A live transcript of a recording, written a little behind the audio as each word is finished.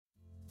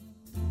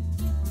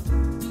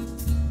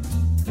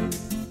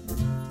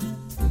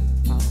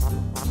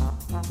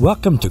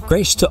Welcome to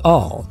Grace to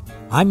All.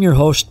 I'm your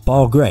host,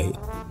 Paul Gray.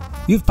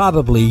 You've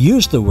probably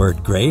used the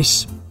word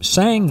grace,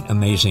 sang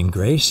Amazing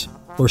Grace,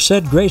 or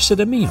said grace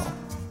at a meal.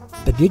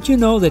 But did you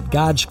know that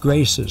God's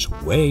grace is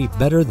way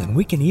better than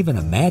we can even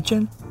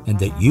imagine, and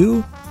that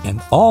you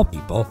and all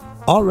people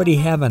already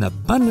have an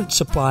abundant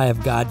supply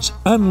of God's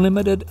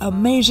unlimited,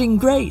 amazing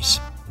grace?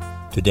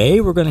 Today,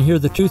 we're going to hear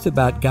the truth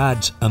about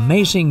God's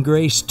amazing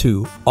grace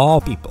to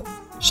all people.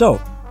 So,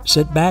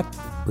 sit back,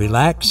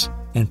 relax,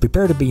 and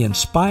prepare to be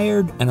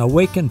inspired and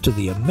awakened to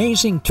the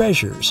amazing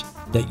treasures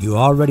that you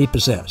already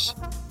possess.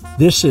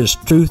 This is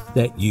truth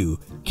that you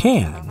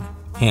can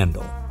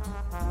handle.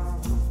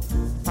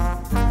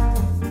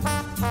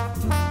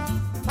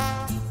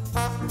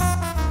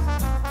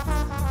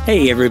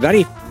 Hey,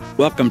 everybody.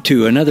 Welcome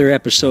to another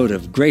episode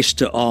of Grace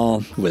to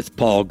All with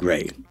Paul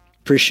Gray.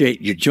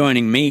 Appreciate you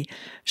joining me,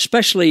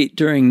 especially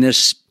during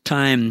this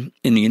time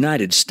in the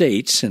United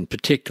States, in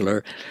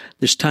particular,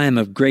 this time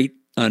of great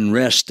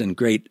unrest and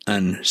great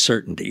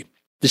uncertainty.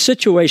 The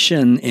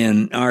situation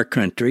in our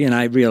country, and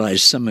I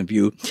realize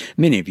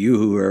many of you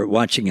who are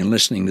watching and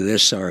listening to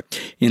this are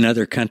in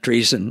other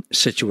countries, and the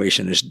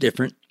situation is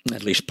different,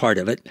 at least part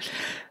of it.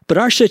 But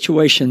our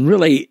situation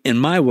really, in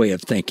my way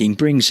of thinking,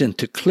 brings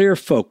into clear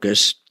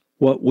focus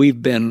what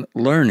we've been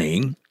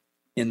learning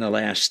in the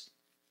last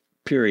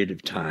period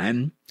of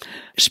time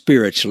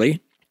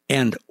spiritually,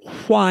 and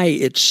why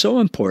it's so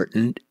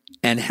important,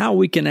 and how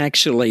we can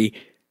actually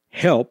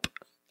help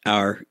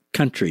our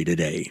country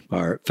today,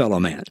 our fellow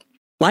man.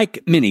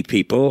 Like many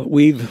people,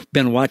 we've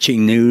been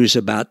watching news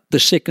about the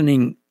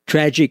sickening,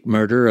 tragic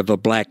murder of a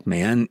black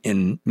man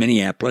in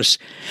Minneapolis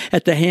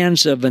at the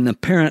hands of an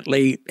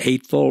apparently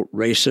hateful,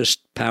 racist,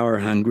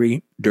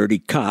 power-hungry, dirty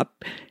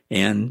cop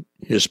and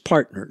his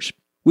partners.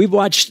 We've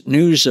watched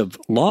news of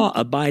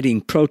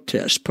law-abiding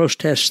protests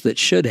that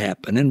should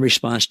happen in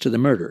response to the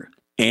murder.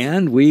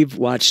 And we've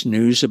watched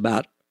news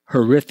about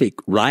horrific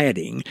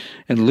rioting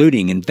and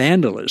looting and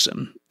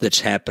vandalism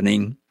that's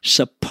happening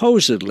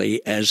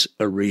supposedly as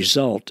a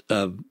result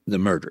of the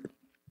murder.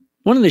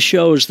 One of the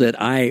shows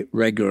that I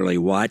regularly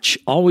watch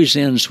always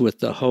ends with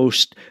the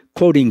host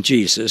quoting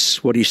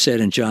Jesus, what he said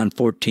in John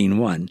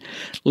 14:1,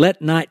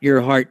 "Let not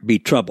your heart be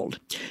troubled."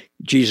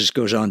 Jesus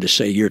goes on to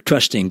say, "You're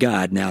trusting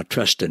God, now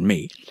trust in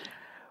me."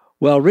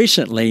 Well,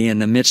 recently, in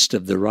the midst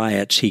of the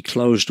riots, he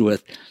closed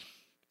with,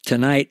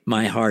 "Tonight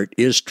my heart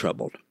is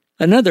troubled."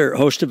 Another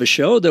host of a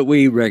show that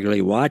we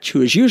regularly watch,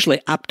 who is usually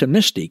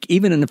optimistic,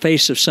 even in the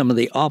face of some of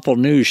the awful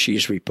news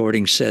she's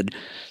reporting, said,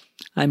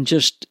 "I'm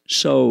just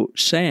so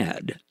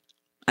sad.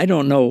 I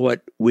don't know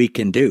what we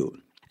can do."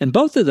 And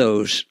both of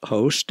those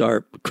hosts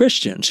are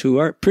Christians who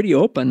are pretty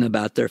open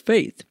about their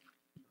faith.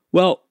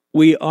 Well,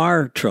 we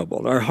are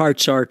troubled. Our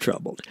hearts are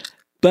troubled.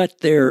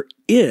 But there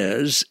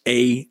is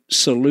a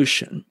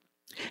solution.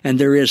 And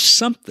there is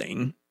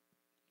something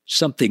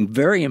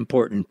very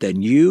important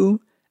that you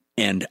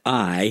and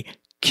I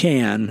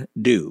can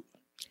do.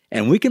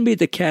 And we can be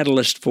the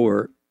catalyst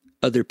for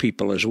other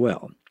people as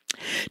well.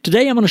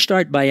 Today I'm going to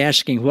start by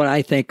asking what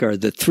I think are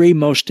the three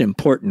most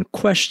important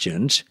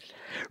questions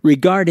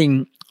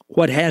regarding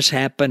what has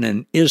happened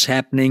and is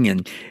happening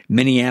in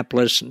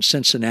Minneapolis and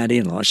Cincinnati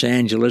and Los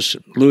Angeles,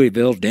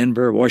 Louisville,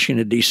 Denver,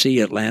 Washington, D.C.,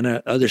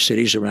 Atlanta, other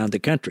cities around the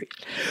country.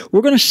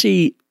 We're going to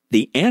see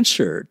the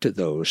answer to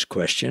those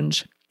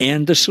questions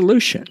and the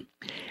solution.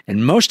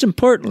 And most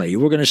importantly,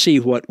 we're going to see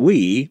what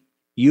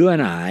you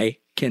and I,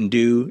 can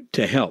do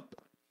to help.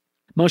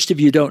 Most of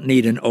you don't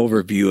need an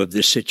overview of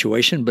this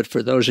situation, but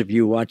for those of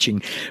you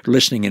watching,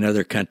 listening in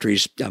other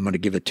countries, I'm going to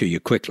give it to you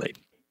quickly.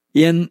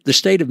 In the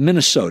state of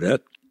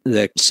Minnesota,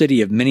 the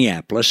city of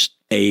Minneapolis,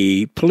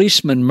 a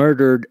policeman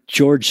murdered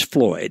George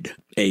Floyd,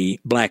 a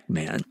black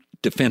man,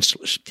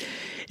 defenseless.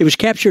 It was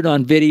captured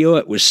on video.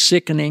 It was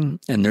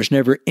sickening, and there's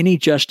never any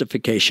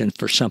justification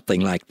for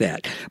something like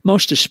that,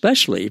 most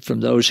especially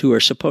from those who are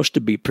supposed to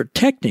be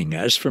protecting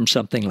us from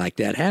something like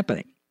that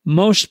happening.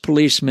 Most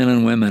policemen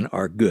and women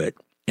are good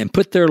and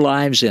put their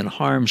lives in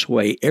harm's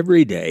way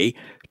every day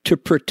to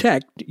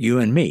protect you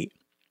and me.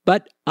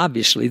 But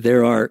obviously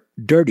there are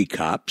dirty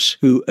cops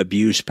who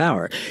abuse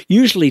power,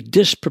 usually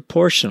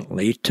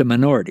disproportionately to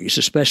minorities,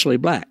 especially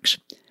blacks.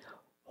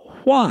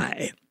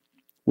 Why?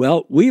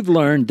 Well, we've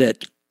learned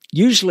that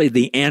usually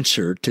the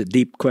answer to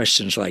deep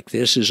questions like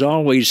this is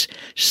always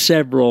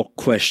several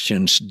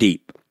questions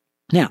deep.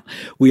 Now,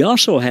 we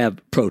also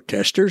have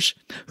protesters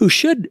who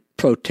should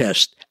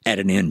protest at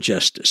an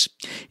injustice.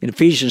 In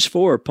Ephesians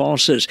 4, Paul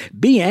says,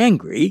 "Be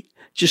angry,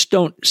 just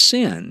don't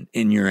sin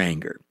in your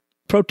anger."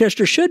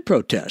 Protesters should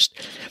protest.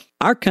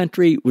 Our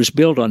country was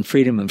built on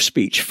freedom of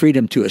speech,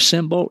 freedom to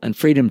assemble, and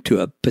freedom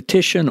to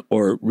petition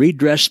or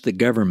redress the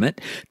government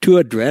to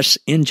address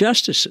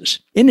injustices.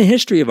 In the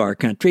history of our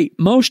country,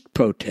 most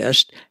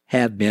protests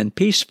have been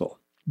peaceful.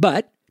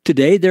 But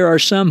today there are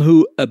some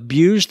who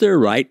abuse their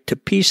right to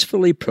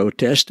peacefully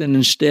protest and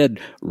instead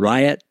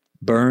riot,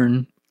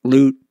 burn,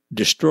 loot,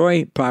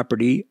 destroy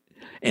property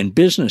and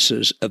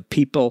businesses of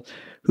people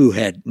who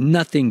had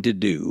nothing to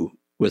do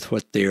with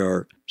what they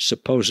are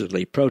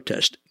supposedly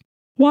protesting.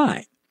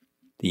 Why?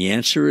 The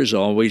answer is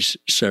always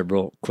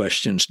several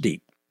questions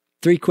deep.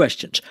 3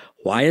 questions.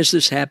 Why is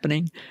this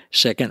happening?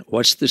 Second,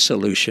 what's the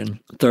solution?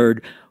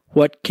 Third,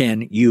 what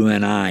can you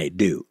and I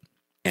do?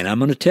 And I'm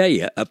going to tell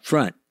you up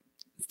front,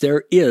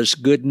 there is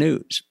good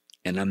news,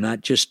 and I'm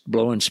not just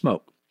blowing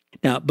smoke.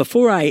 Now,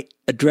 before I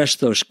address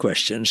those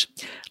questions,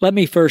 let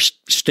me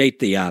first state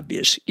the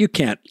obvious. You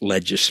can't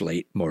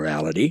legislate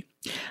morality.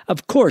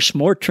 Of course,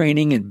 more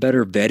training and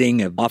better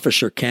vetting of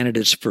officer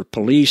candidates for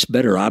police,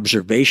 better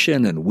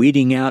observation and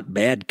weeding out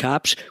bad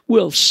cops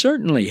will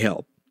certainly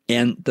help,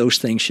 and those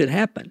things should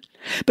happen.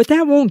 But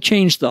that won't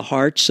change the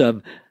hearts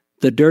of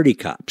the dirty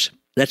cops.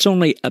 That's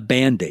only a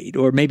Band-Aid,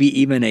 or maybe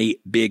even a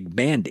big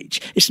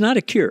bandage. It's not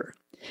a cure.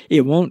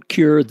 It won't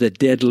cure the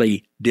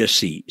deadly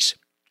disease.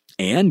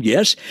 And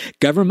yes,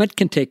 government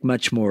can take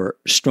much more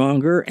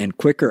stronger and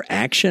quicker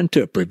action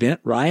to prevent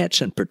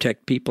riots and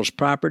protect people's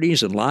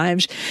properties and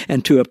lives,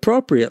 and to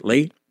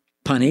appropriately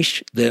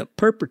punish the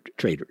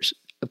perpetrators.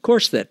 Of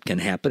course that can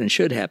happen and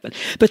should happen,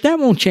 but that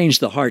won't change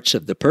the hearts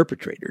of the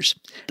perpetrators.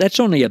 That's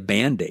only a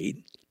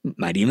Band-Aid. It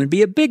might even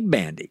be a big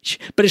bandage,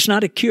 but it's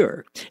not a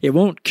cure. It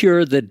won't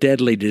cure the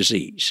deadly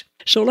disease.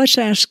 So let's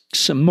ask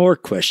some more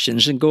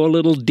questions and go a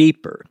little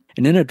deeper,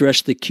 and then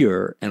address the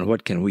cure and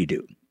what can we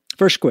do.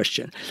 First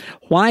question,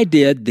 why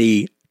did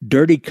the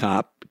dirty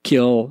cop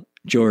kill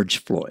George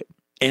Floyd?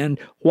 And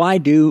why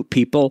do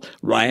people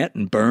riot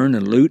and burn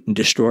and loot and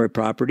destroy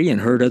property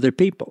and hurt other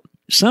people?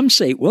 Some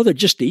say, well, they're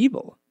just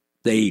evil.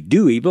 They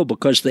do evil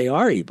because they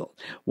are evil.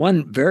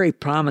 One very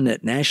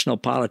prominent national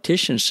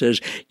politician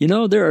says,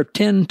 there are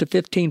 10 to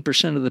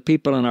 15% of the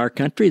people in our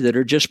country that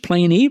are just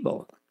plain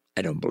evil.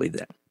 I don't believe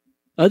that.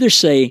 Others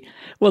say,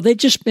 well, they've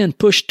just been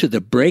pushed to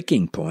the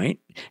breaking point,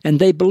 and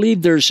they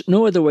believe there's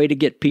no other way to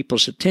get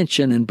people's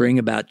attention and bring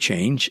about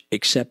change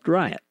except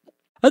riot.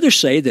 Others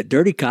say that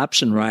dirty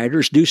cops and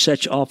rioters do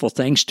such awful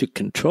things to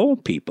control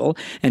people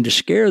and to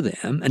scare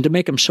them and to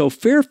make them so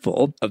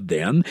fearful of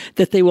them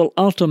that they will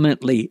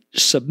ultimately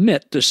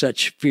submit to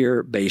such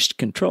fear-based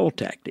control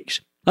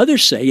tactics.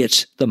 Others say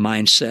it's the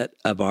mindset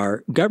of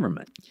our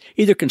government,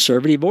 either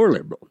conservative or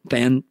liberal.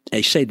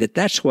 They say that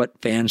that's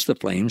what fans the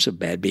flames of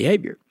bad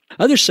behavior.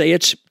 Others say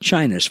it's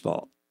China's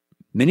fault.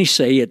 Many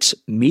say it's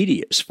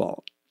media's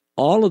fault.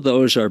 All of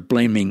those are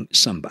blaming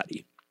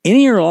somebody.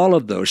 Any or all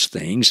of those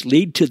things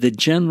lead to the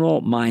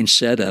general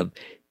mindset of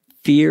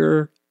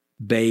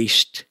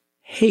fear-based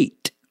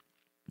hate.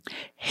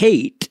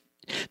 Hate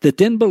that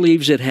then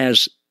believes it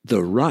has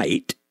the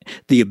right,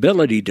 the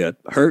ability to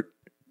hurt,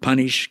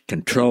 punish,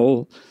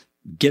 control,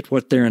 get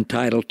what they're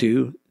entitled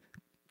to,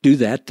 do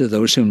that to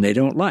those whom they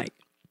don't like.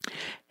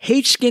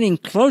 Hate's getting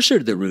closer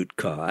to the root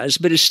cause,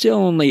 but is still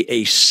only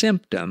a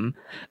symptom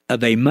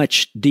of a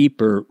much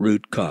deeper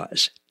root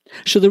cause.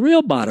 So the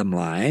real bottom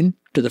line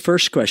to the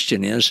first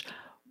question is,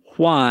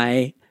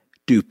 why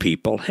do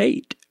people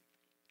hate?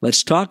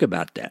 Let's talk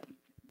about that.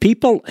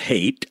 People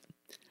hate,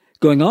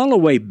 going all the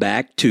way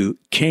back to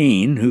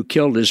Cain, who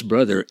killed his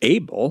brother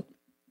Abel,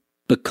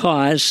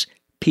 because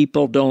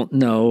people don't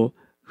know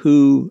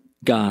who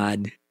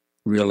God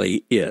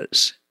really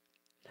is,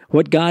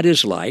 what God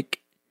is like,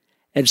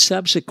 and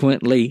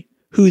subsequently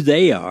who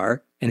they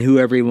are and who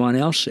everyone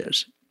else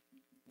is.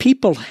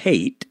 People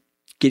hate,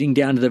 getting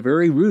down to the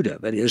very root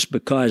of it, is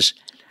because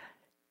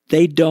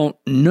they don't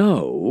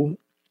know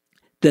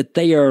that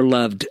they are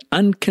loved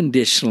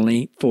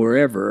unconditionally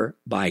forever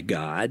by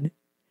God,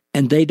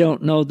 and they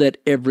don't know that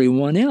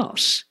everyone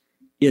else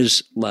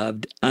is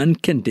loved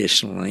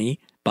unconditionally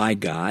by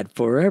God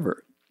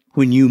forever.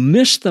 When you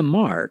miss the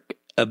mark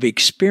of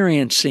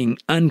experiencing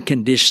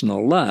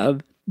unconditional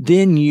love,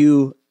 then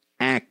you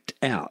act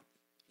out.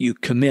 You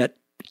commit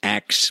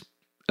acts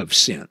of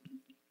sin.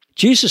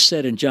 Jesus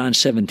said in John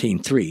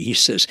 17:3, he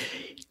says,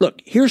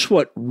 look, here's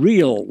what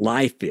real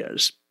life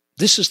is.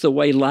 This is the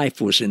way life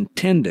was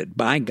intended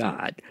by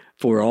God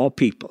for all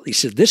people. He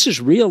said, this is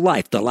real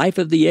life, the life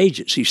of the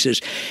ages. He says,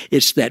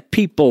 it's that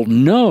people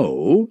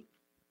know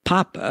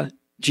Papa,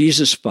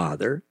 Jesus'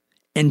 Father,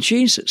 and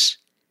Jesus.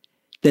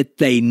 That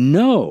they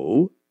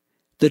know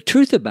the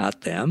truth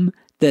about them,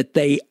 that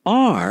they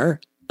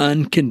are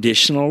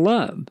unconditional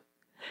love.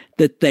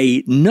 That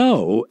they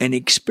know and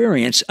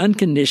experience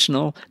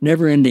unconditional,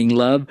 never-ending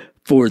love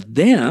for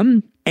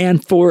them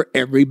and for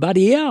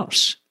everybody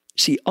else.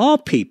 See, all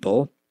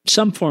people,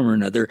 some form or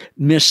another,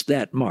 miss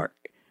that mark.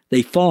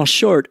 They fall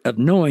short of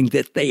knowing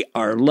that they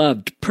are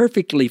loved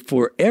perfectly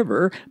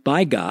forever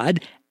by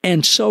God,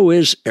 and so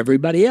is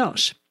everybody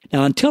else.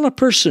 Now, until a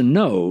person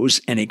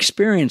knows and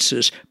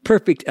experiences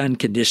perfect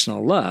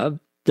unconditional love,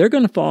 they're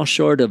going to fall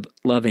short of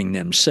loving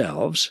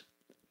themselves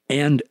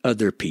and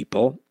other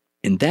people,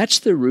 and that's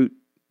the root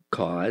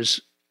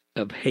cause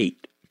of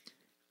hate,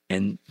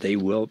 and they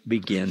will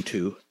begin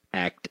to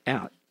act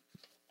out.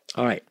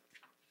 All right.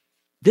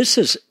 This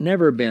has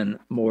never been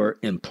more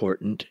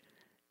important,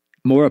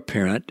 more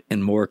apparent,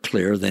 and more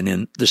clear than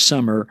in the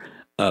summer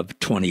of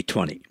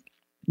 2020.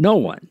 No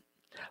one,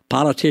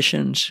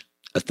 politicians,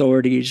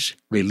 authorities,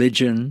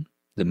 religion,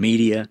 the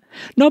media.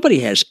 Nobody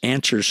has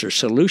answers or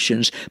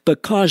solutions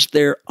because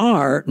there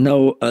are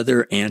no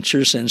other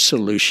answers and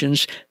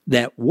solutions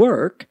that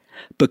work,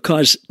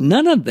 because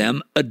none of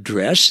them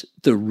address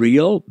the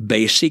real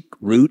basic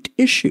root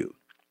issue.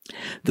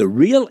 The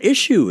real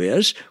issue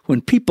is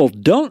when people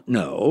don't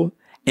know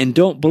and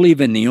don't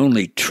believe in the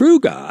only true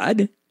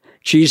God,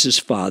 Jesus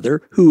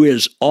Father, who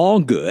is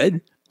all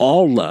good,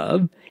 all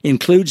love,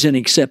 includes and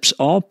accepts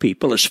all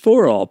people, is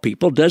for all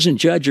people, doesn't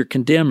judge or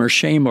condemn or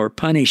shame or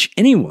punish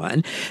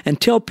anyone,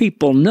 until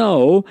people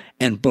know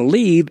and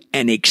believe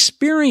and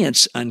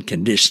experience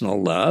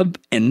unconditional love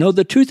and know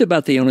the truth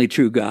about the only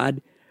true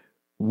God,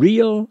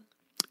 real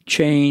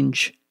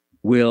change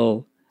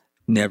will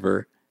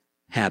never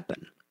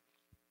happen.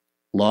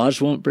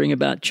 Laws won't bring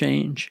about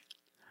change.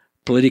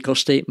 Political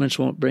statements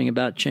won't bring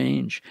about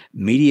change.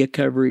 Media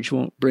coverage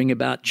won't bring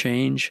about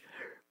change.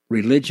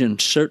 Religion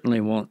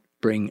certainly won't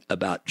bring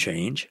about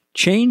change.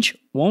 Change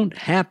won't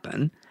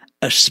happen,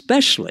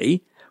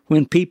 especially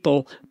when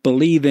people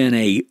believe in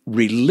a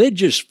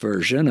religious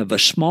version of a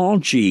small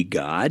g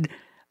God,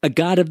 a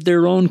God of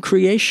their own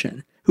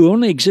creation, who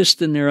only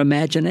exists in their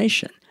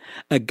imagination,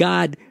 a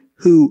God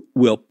who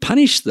will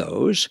punish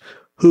those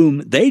whom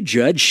they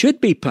judge should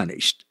be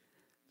punished,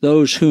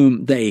 those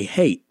whom they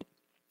hate.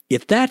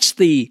 If that's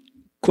the,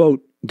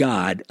 quote,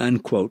 God,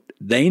 unquote,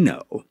 they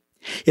know,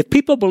 if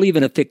people believe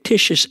in a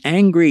fictitious,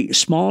 angry,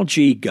 small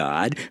g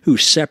God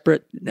who's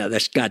separate, now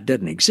that's God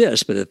doesn't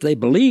exist, but if they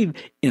believe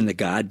in the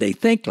God they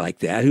think like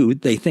that, who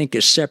they think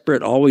is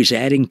separate, always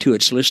adding to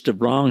its list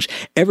of wrongs,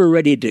 ever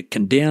ready to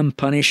condemn,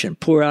 punish, and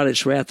pour out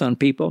its wrath on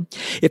people,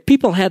 if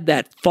people have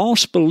that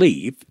false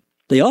belief,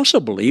 they also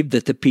believe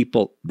that the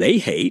people they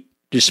hate,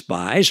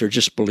 despise, or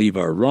just believe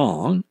are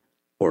wrong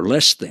or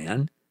less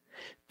than,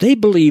 they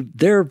believe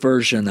their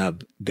version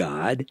of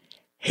God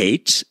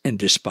hates and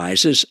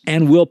despises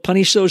and will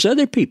punish those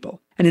other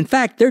people. And in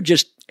fact, they're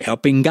just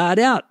helping God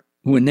out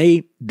when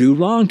they do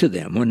wrong to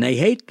them, when they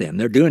hate them.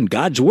 They're doing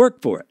God's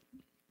work for it.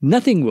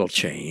 Nothing will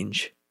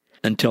change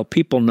until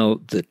people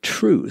know the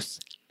truth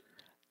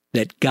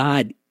that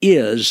God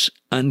is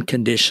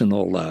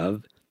unconditional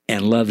love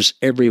and loves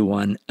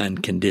everyone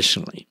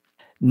unconditionally.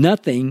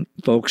 Nothing,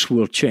 folks,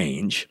 will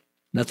change.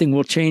 Nothing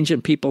will change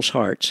in people's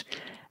hearts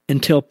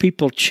until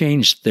people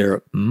change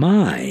their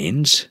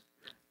minds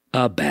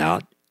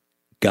about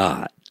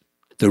God.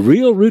 The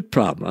real root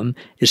problem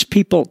is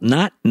people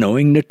not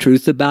knowing the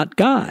truth about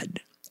God,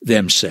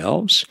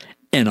 themselves,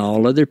 and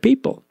all other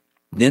people.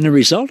 Then the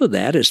result of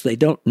that is they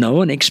don't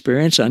know and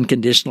experience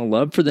unconditional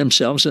love for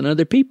themselves and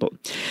other people.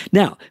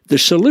 Now, the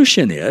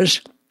solution is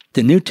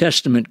the New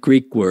Testament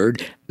Greek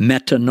word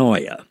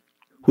metanoia,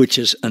 which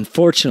has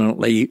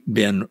unfortunately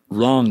been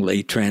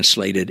wrongly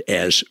translated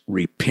as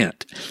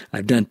repent.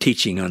 I've done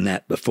teaching on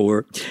that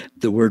before.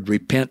 The word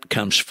repent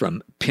comes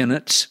from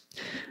penance,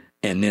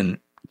 and then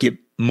give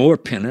more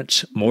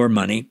penance, more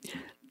money.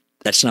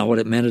 That's not what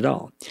it meant at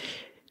all.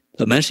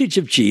 The message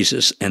of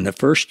Jesus and the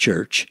first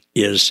church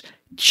is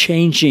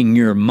changing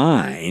your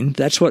mind.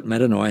 That's what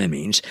metanoia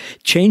means.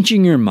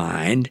 Changing your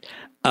mind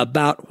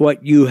about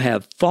what you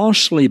have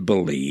falsely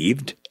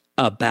believed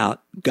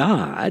about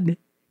God,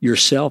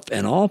 yourself,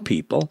 and all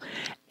people,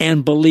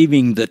 and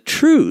believing the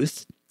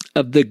truth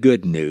of the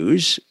good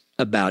news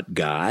about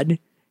God,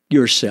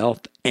 yourself,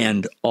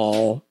 and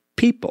all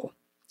people.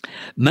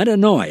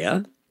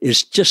 Metanoia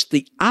is just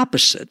the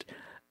opposite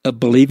of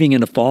believing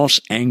in a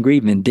false, angry,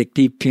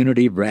 vindictive,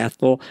 punitive,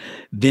 wrathful,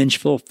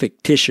 vengeful,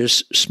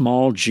 fictitious,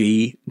 small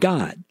g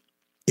God.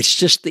 It's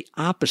just the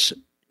opposite.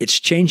 It's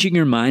changing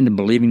your mind and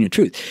believing the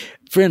truth.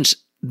 Friends,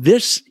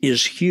 this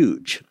is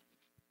huge.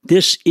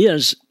 This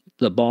is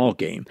the ball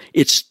game.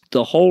 It's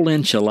the whole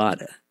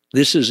enchilada.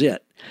 This is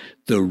it.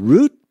 The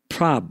root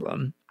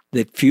problem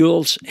that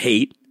fuels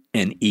hate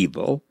and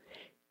evil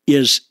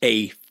is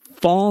a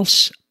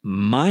false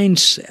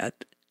mindset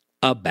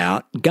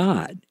about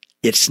God.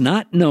 It's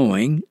not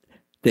knowing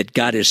that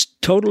God is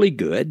totally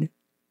good,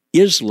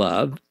 is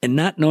love, and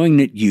not knowing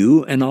that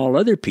you and all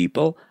other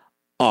people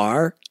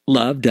are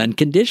loved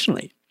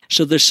unconditionally.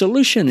 So the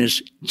solution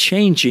is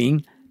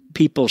changing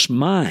people's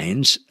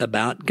minds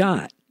about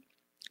God.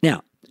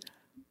 Now,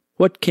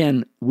 what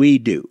can we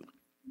do?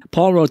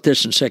 Paul wrote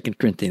this in 2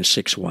 Corinthians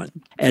 6:1.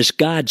 As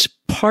God's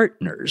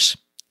partners,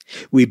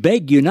 we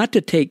beg you not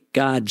to take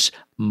God's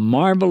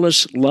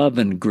marvelous love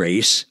and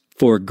grace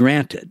for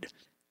granted,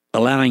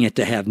 allowing it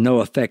to have no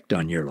effect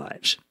on your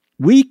lives.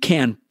 We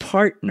can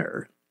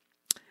partner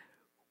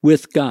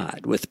with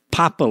God, with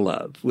Papa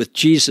love, with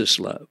Jesus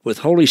love, with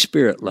Holy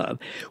Spirit love.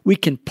 We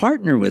can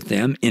partner with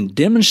them in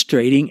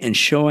demonstrating and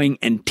showing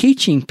and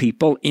teaching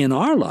people in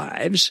our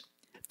lives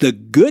the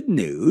good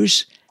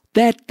news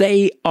that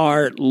they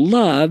are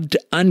loved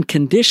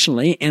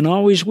unconditionally and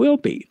always will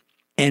be,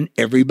 and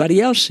everybody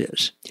else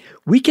is.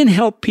 We can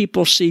help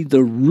people see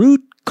the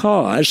root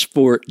cause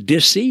for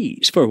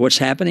disease, for what's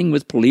happening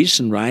with police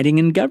and rioting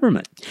and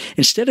government.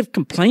 Instead of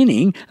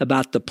complaining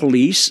about the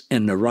police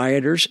and the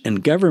rioters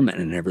and government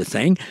and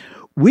everything,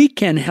 we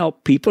can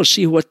help people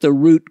see what the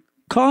root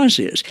cause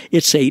is.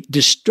 It's a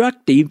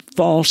destructive,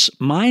 false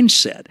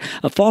mindset,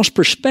 a false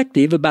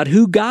perspective about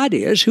who God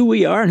is, who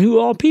we are, and who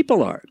all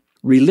people are.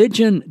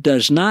 Religion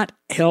does not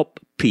help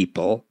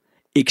people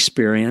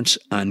experience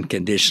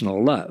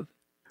unconditional love.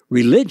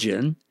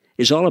 Religion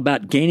is all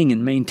about gaining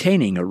and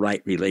maintaining a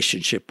right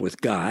relationship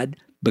with God,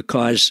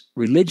 because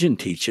religion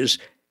teaches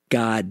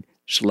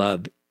God's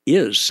love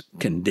is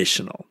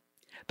conditional.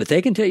 But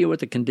they can tell you what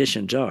the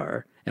conditions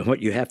are and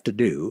what you have to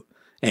do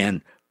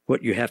and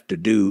what you have to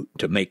do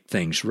to make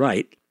things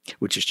right,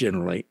 which is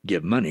generally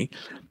give money.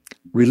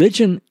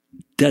 Religion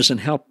doesn't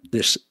help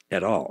this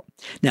at all.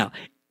 Now,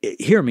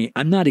 hear me,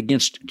 I'm not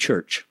against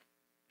church.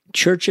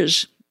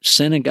 Churches,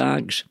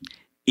 synagogues,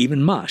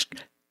 even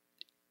mosques,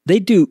 they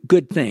do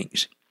good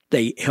things.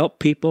 They help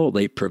people,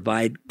 they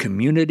provide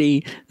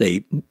community,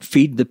 they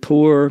feed the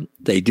poor,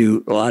 they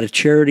do a lot of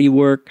charity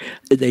work,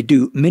 they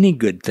do many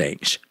good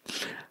things.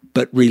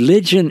 But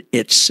religion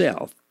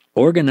itself,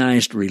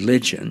 organized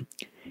religion,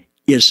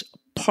 is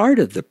part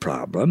of the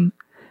problem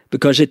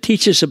because it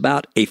teaches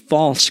about a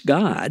false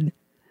God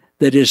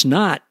that is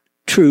not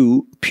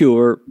true,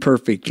 pure,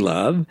 perfect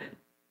love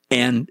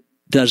and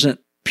doesn't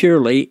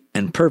purely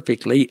and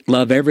perfectly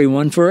love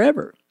everyone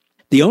forever.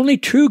 The only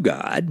true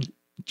God,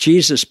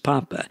 Jesus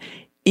Papa,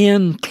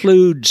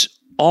 includes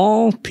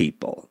all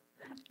people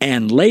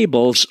and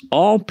labels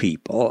all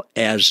people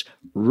as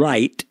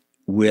right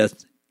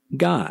with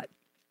God.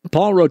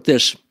 Paul wrote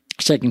this,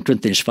 2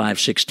 Corinthians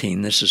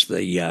 5:16. This is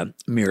the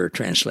Mirror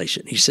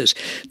translation. He says,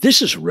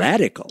 this is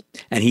radical.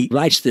 And he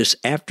writes this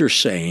after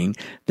saying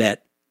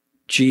that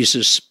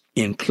Jesus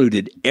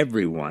included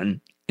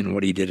everyone in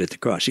what he did at the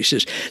cross. He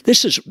says,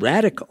 this is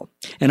radical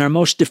and our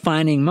most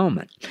defining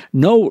moment.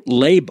 No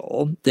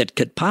label that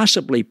could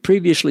possibly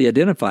previously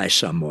identify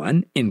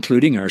someone,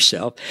 including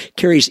ourselves,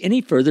 carries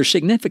any further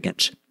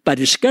significance. By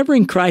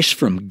discovering Christ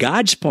from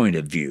God's point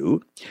of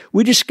view,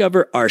 we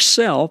discover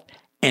ourselves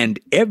and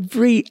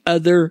every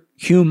other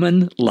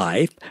human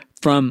life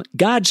from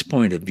God's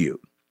point of view.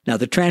 Now,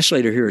 the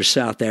translator here is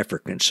South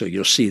African, so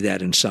you'll see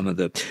that in some of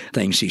the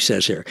things he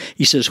says here.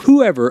 He says,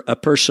 whoever a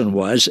person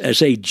was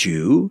as a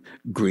Jew,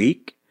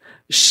 Greek,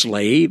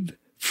 slave,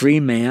 free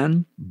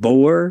man,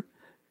 Boer,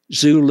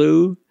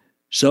 Zulu,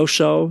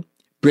 Xhosa,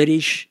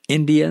 British,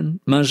 Indian,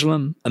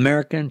 Muslim,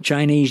 American,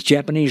 Chinese,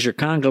 Japanese, or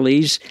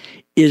Congolese,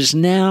 is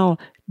now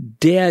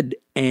dead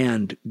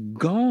and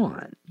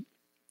gone.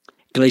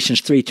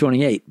 Galatians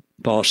 3:28,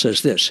 Paul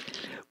says this,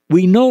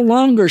 we no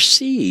longer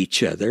see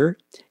each other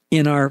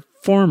in our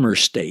former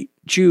state,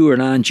 Jew or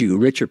non-Jew,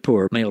 rich or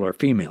poor, male or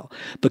female,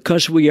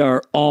 because we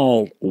are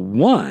all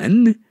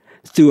one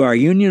through our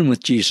union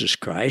with Jesus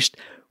Christ,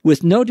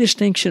 with no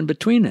distinction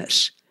between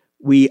us.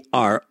 We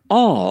are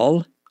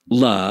all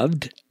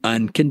loved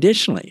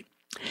unconditionally.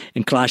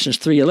 In Colossians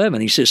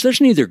 3:11, he says, there's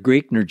neither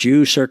Greek nor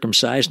Jew,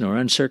 circumcised nor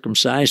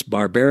uncircumcised,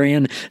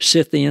 barbarian,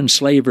 Scythian,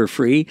 slave or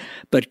free,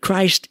 but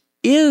Christ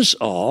is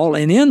all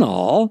and in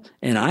all,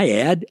 and I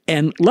add,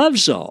 and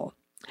loves all.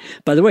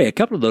 By the way, a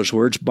couple of those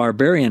words,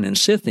 barbarian and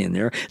Scythian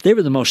there, they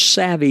were the most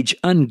savage,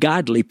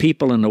 ungodly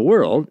people in the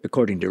world,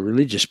 according to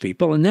religious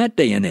people, in that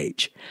day and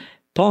age.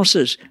 Paul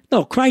says,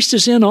 no, Christ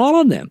is in all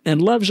of them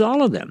and loves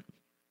all of them.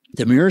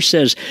 The Mirror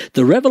says,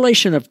 the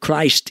revelation of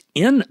Christ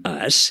in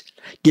us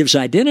gives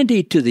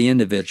identity to the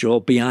individual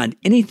beyond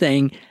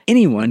anything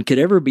anyone could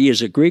ever be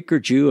as a Greek or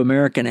Jew,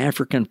 American,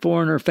 African,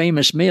 foreigner,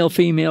 famous, male,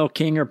 female,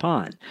 king, or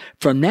pawn.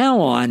 From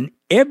now on,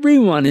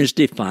 everyone is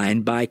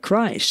defined by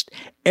Christ.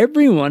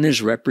 Everyone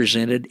is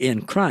represented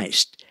in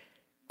Christ.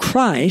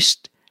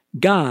 Christ,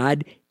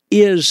 God,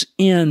 is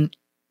in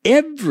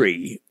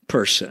every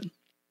person,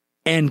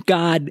 and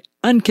God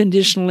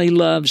unconditionally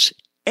loves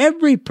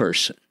every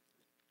person.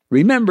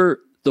 Remember,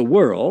 the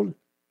world,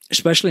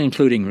 especially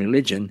including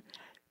religion,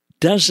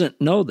 doesn't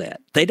know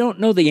that. They don't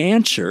know the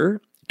answer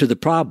to the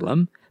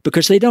problem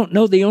because they don't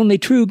know the only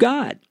true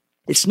God.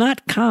 It's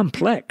not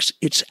complex.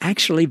 It's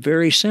actually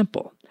very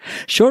simple.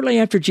 Shortly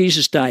after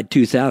Jesus died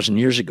 2,000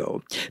 years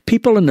ago,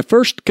 people in the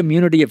first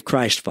community of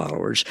Christ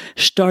followers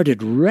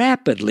started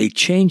rapidly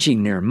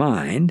changing their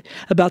mind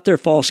about their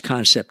false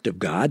concept of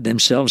God,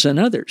 themselves, and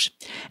others.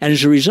 And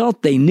as a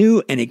result, they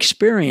knew and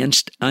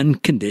experienced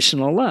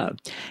unconditional love.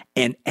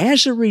 And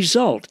as a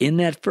result, in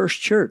that first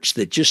church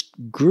that just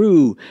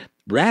grew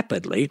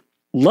rapidly,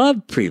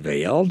 love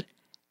prevailed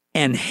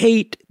and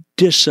hate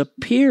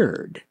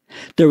disappeared.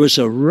 There was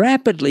a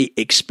rapidly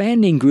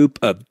expanding group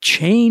of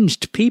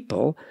changed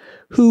people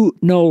who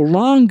no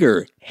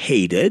longer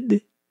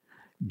hated,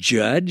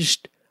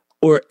 judged,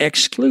 or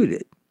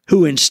excluded,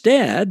 who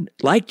instead,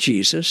 like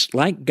Jesus,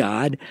 like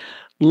God,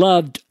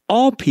 loved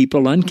all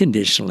people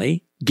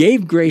unconditionally,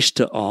 gave grace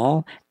to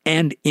all,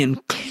 and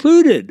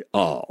included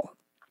all,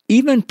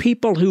 even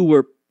people who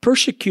were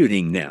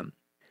persecuting them.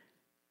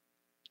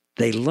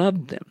 They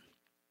loved them.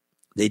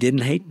 They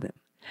didn't hate them.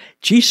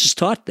 Jesus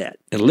taught that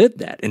and lived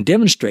that and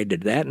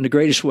demonstrated that in the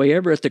greatest way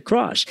ever at the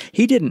cross.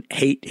 He didn't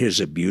hate his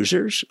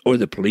abusers or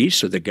the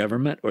police or the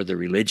government or the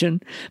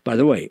religion. By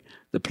the way,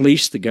 the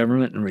police, the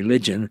government, and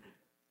religion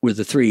were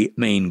the three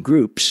main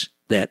groups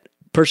that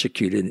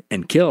persecuted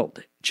and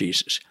killed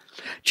Jesus.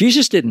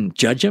 Jesus didn't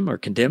judge them or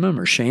condemn them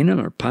or shame them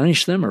or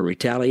punish them or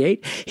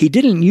retaliate. He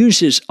didn't use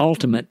his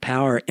ultimate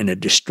power in a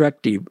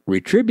destructive,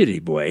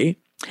 retributive way.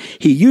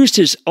 He used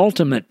his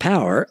ultimate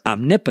power,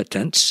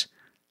 omnipotence,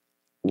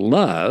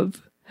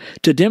 love,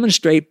 to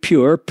demonstrate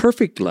pure,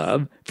 perfect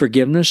love,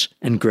 forgiveness,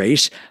 and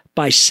grace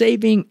by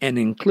saving and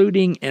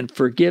including and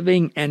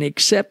forgiving and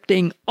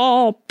accepting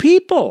all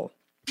people.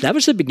 That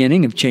was the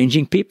beginning of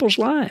changing people's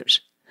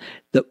lives.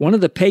 That one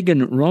of the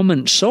pagan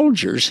Roman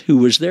soldiers who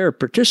was there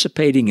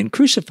participating in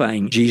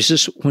crucifying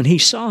Jesus, when he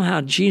saw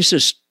how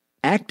Jesus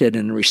acted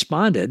and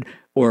responded,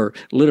 or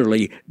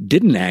literally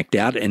didn't act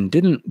out and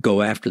didn't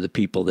go after the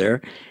people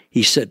there,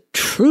 he said,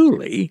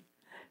 truly,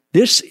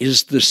 this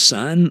is the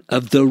Son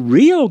of the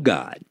real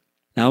God.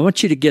 Now, I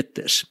want you to get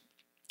this.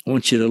 I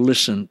want you to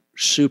listen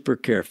super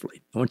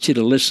carefully. I want you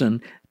to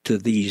listen to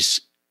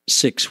these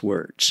 6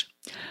 words.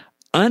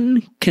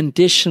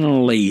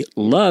 Unconditionally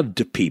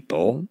loved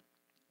people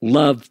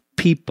love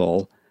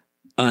people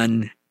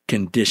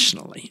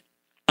unconditionally.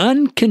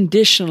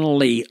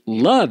 Unconditionally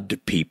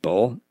loved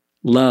people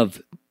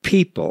love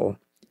people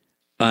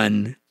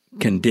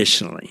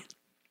unconditionally.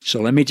 So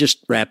let me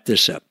just wrap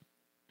this up.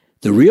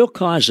 The real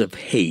cause of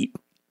hate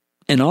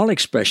and all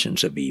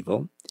expressions of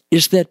evil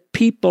is that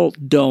people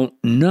don't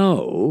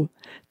know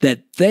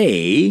that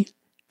they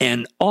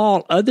and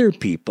all other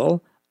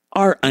people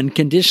are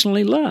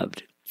unconditionally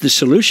loved. The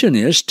solution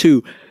is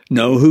to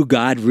know who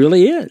God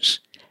really is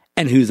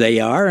and who they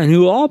are and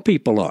who all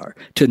people are,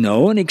 to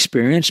know and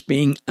experience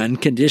being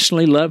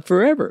unconditionally loved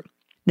forever.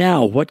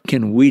 Now, what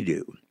can we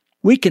do?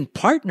 We can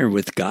partner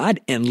with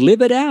God and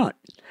live it out,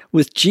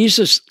 with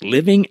Jesus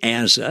living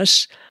as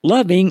us,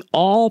 loving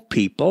all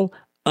people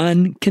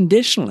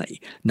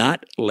unconditionally,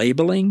 not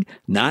labeling,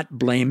 not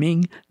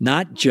blaming,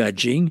 not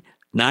judging,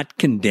 not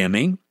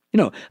condemning.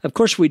 Of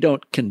course, we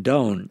don't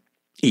condone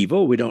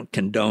evil. We don't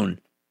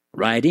condone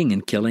rioting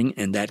and killing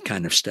and that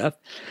kind of stuff.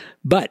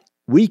 But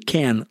we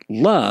can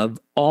love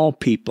all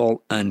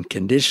people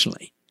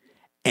unconditionally.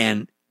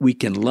 And we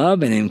can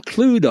love and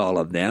include all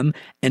of them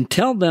and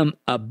tell them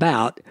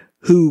about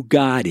who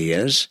God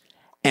is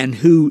and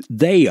who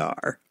they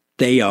are.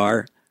 They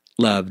are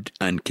loved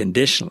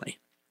unconditionally.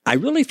 I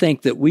really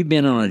think that we've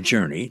been on a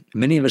journey,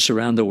 many of us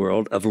around the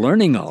world, of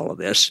learning all of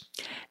this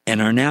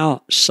and are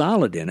now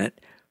solid in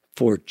it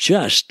for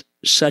just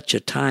such a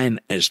time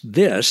as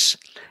this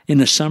in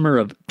the summer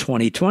of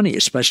 2020,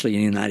 especially in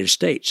the United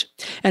States.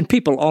 And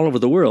people all over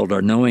the world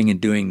are knowing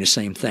and doing the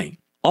same thing.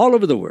 All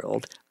over the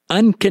world,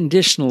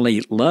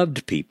 unconditionally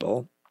loved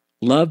people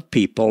love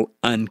people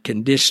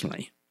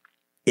unconditionally.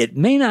 It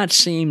may not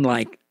seem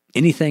like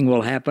anything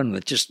will happen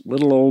with just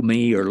little old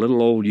me or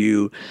little old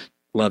you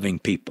loving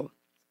people.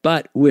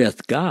 But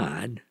with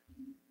God,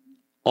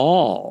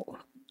 all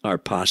are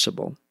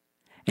possible.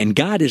 And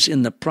God is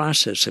in the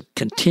process of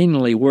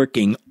continually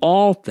working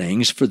all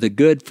things for the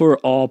good for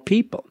all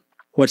people.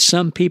 What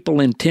some people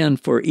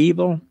intend for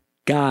evil,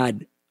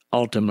 God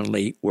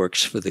ultimately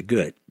works for the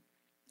good.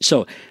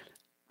 So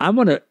I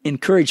want to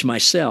encourage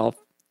myself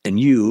and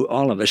you,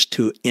 all of us,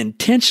 to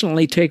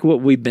intentionally take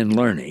what we've been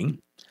learning,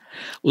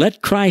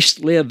 let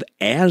Christ live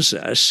as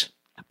us,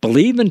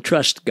 believe and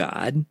trust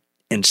God,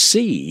 and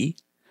see,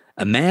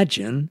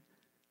 imagine,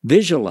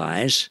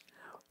 visualize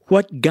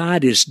what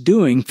God is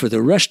doing for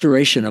the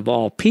restoration of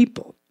all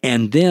people,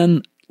 and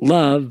then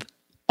love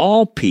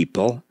all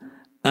people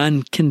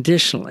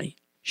unconditionally.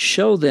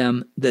 Show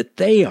them that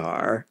they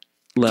are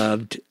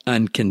loved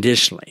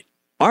unconditionally.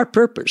 Our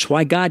purpose,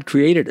 why God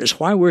created us,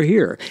 why we're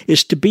here,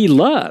 is to be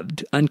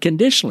loved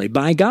unconditionally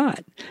by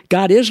God.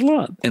 God is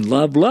love, and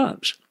love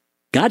loves.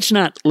 God's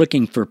not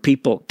looking for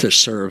people to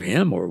serve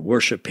Him or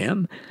worship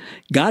Him.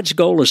 God's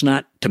goal is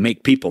not to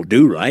make people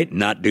do right and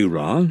not do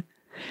wrong.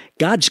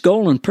 God's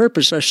goal and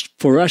purpose is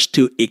for us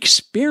to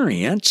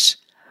experience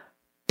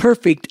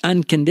perfect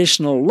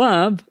unconditional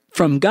love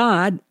from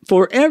God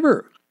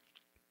forever.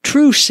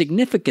 True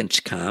significance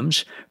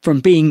comes from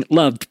being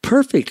loved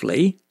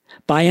perfectly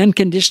by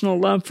unconditional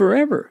love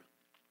forever.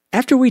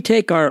 After we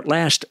take our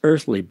last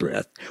earthly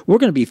breath, we're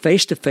going to be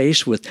face to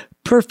face with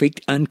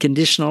perfect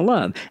unconditional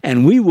love,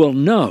 and we will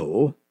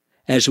know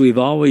as we've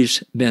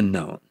always been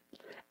known,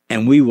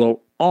 and we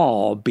will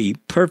all be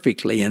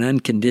perfectly and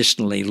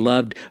unconditionally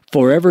loved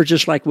forever,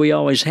 just like we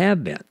always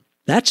have been.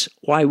 That's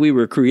why we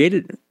were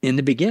created in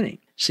the beginning.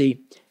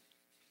 See,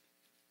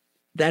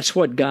 that's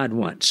what God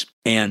wants,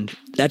 and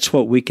that's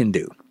what we can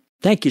do.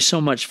 Thank you so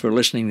much for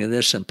listening to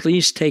this, and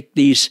please take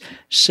these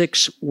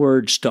 6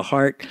 words to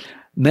heart.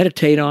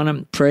 Meditate on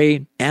them,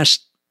 pray,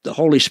 ask the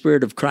Holy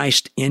Spirit of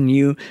Christ in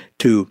you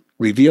to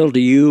reveal to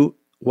you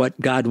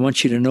what God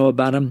wants you to know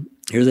about them.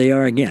 Here they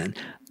are again.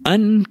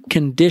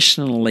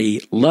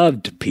 Unconditionally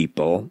loved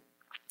people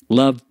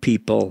love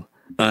people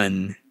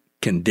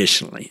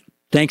unconditionally.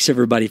 Thanks,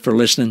 everybody, for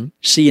listening.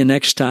 See you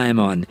next time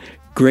on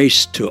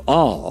Grace to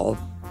All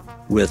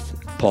with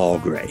Paul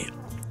Gray.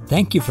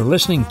 Thank you for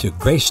listening to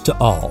Grace to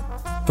All.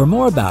 For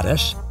more about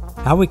us,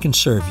 how we can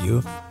serve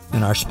you,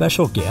 and our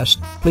special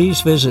guest,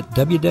 please visit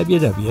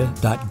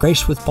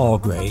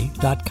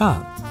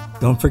www.gracewithpaulgray.com.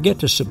 Don't forget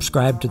to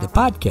subscribe to the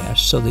podcast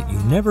so that you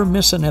never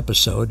miss an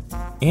episode,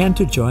 and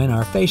to join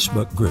our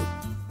Facebook group,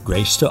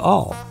 Grace to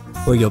All,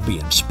 where you'll be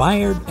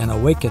inspired and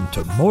awakened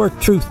to more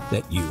truth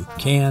that you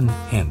can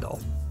handle.